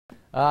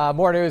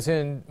More news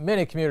in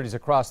many communities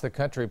across the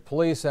country.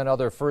 Police and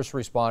other first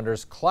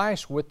responders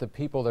clash with the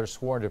people they're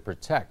sworn to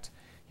protect.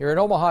 Here in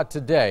Omaha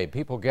today,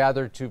 people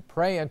gathered to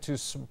pray and to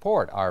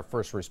support our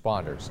first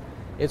responders.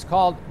 It's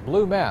called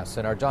Blue Mass,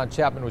 and our John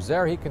Chapman was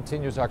there. He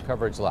continues our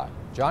coverage live.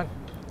 John?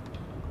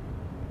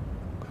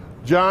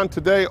 John,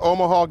 today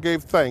Omaha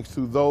gave thanks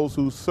to those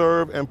who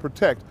serve and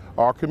protect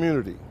our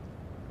community.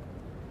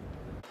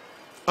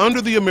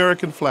 Under the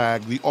American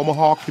flag, the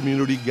Omaha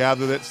community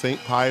gathered at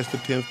St. Pius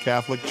X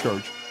Catholic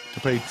Church to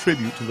pay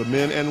tribute to the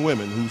men and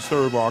women who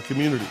serve our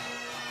community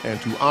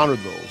and to honor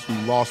those who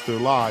lost their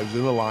lives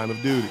in the line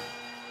of duty.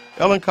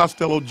 Ellen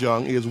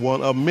Costello-Jung is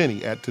one of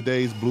many at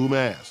today's Blue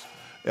Mass.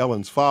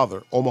 Ellen's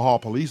father, Omaha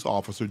police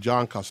officer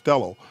John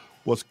Costello,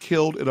 was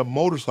killed in a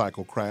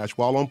motorcycle crash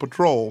while on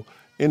patrol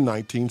in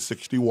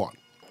 1961.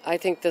 I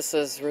think this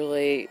is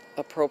really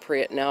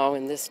appropriate now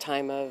in this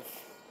time of,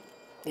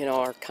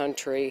 our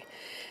country.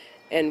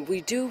 And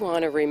we do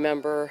want to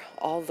remember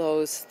all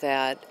those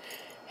that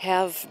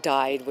have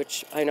died,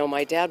 which I know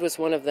my dad was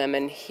one of them,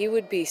 and he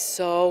would be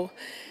so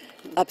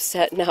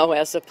upset now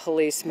as a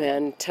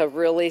policeman to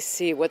really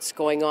see what's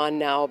going on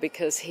now,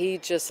 because he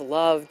just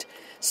loved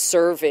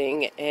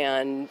serving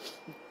and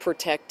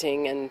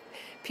protecting, and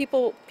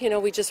people,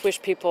 we just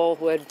wish people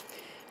would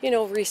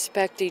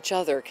respect each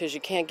other, because you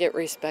can't get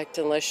respect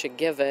unless you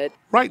give it.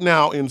 Right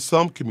now, in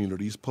some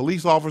communities,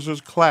 police officers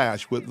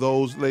clash with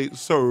those they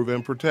serve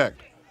and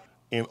protect.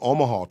 In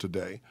Omaha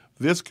today,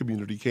 this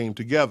community came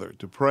together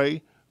to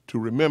pray, to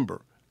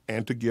remember,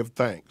 and to give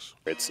thanks.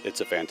 It's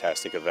a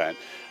fantastic event.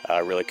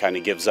 Really kind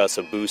of gives us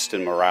a boost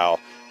in morale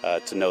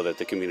to know that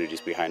the community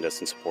is behind us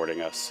and supporting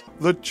us.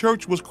 The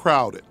church was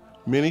crowded.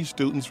 Many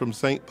students from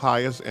St.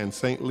 Pius and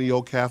St.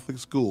 Leo Catholic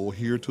School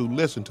here to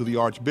listen to the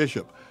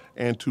Archbishop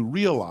and to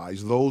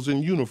realize those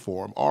in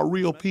uniform are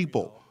real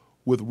people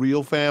with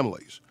real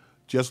families,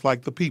 just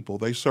like the people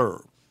they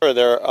serve.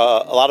 There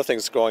are a lot of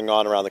things going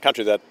on around the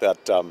country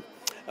that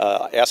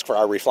ask for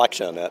our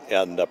reflection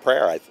and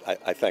prayer,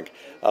 I think.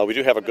 We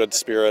do have a good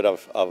spirit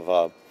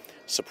of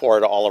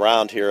support all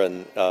around here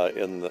in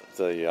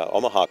the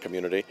Omaha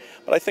community.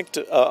 But I think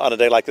on a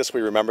day like this,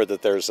 we remember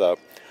that there's a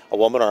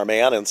woman or a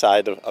man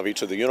inside of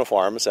each of the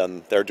uniforms,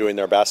 and they're doing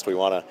their best. We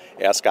want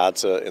to ask God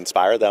to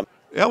inspire them.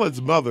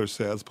 Ellen's mother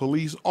says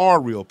police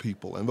are real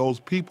people, and those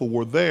people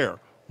were there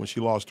when she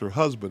lost her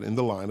husband in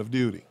the line of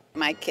duty.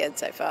 My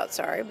kids, I felt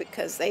sorry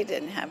because they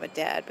didn't have a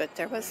dad, but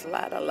there was a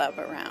lot of love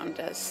around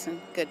us and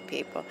good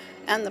people.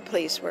 And the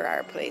police were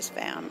our police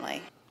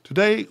family.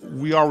 Today,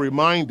 we are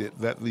reminded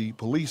that the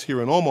police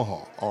here in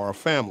Omaha are a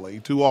family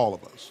to all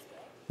of us.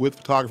 With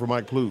photographer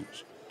Mike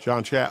Plews,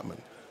 John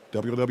Chapman,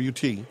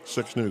 WWT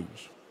 6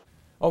 News.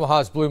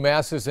 Omaha's Blue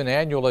Mass is an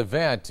annual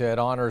event. It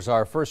honors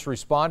our first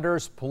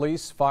responders,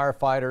 police,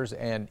 firefighters,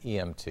 and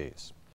EMTs.